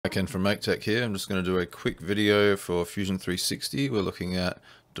Ken from Make Tech here. I'm just going to do a quick video for Fusion 360. We're looking at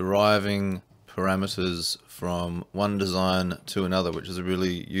deriving parameters from one design to another, which is a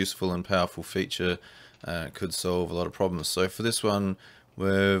really useful and powerful feature. It could solve a lot of problems. So for this one,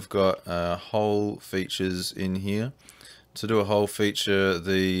 we've got whole features in here. To do a whole feature,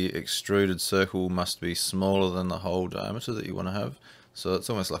 the extruded circle must be smaller than the whole diameter that you want to have. So it's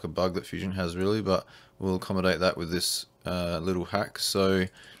almost like a bug that Fusion has really, but we'll accommodate that with this little hack. So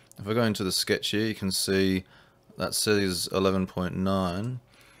if I go into the sketch here, you can see that says 11.9,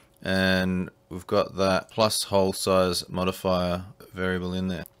 and we've got that plus hole size modifier variable in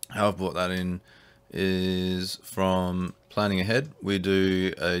there. How I've brought that in is from planning ahead. We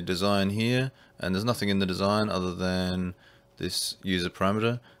do a design here, and there's nothing in the design other than this user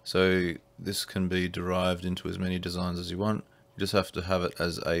parameter. So this can be derived into as many designs as you want. You just have to have it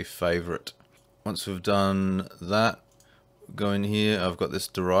as a favorite. Once we've done that, go in here. I've got this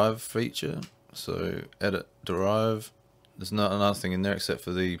derive feature. So edit derive. There's not nothing in there except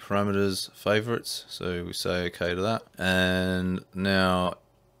for the parameters favorites. So we say okay to that. And now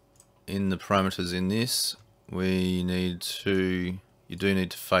in the parameters in this, you do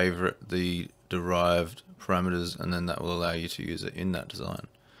need to favorite the derived parameters, and then that will allow you to use it in that design.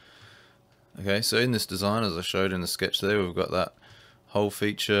 Okay, so in this design, as I showed in the sketch there, we've got that whole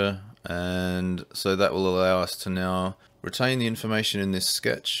feature, and so that will allow us to now retain the information in this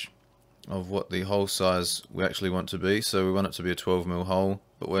sketch of what the hole size we actually want to be. So we want it to be a 12mm hole,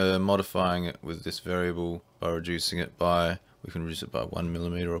 but we're modifying it with this variable by reducing it by, we can reduce it by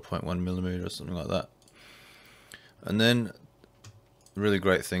 1mm or 0.1mm or something like that. And then the really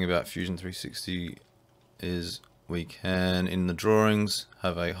great thing about Fusion 360 is we can, in the drawings,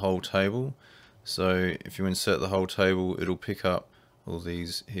 have a whole table. So if you insert the whole table, it'll pick up all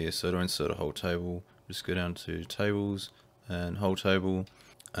these here. So to insert a whole table, just go down to tables and whole table,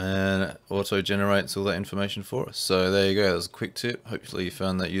 and it auto generates all that information for us. So there you go, that's a quick tip. Hopefully you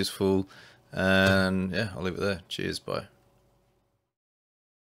found that useful, and yeah, I'll leave it there. Cheers, bye.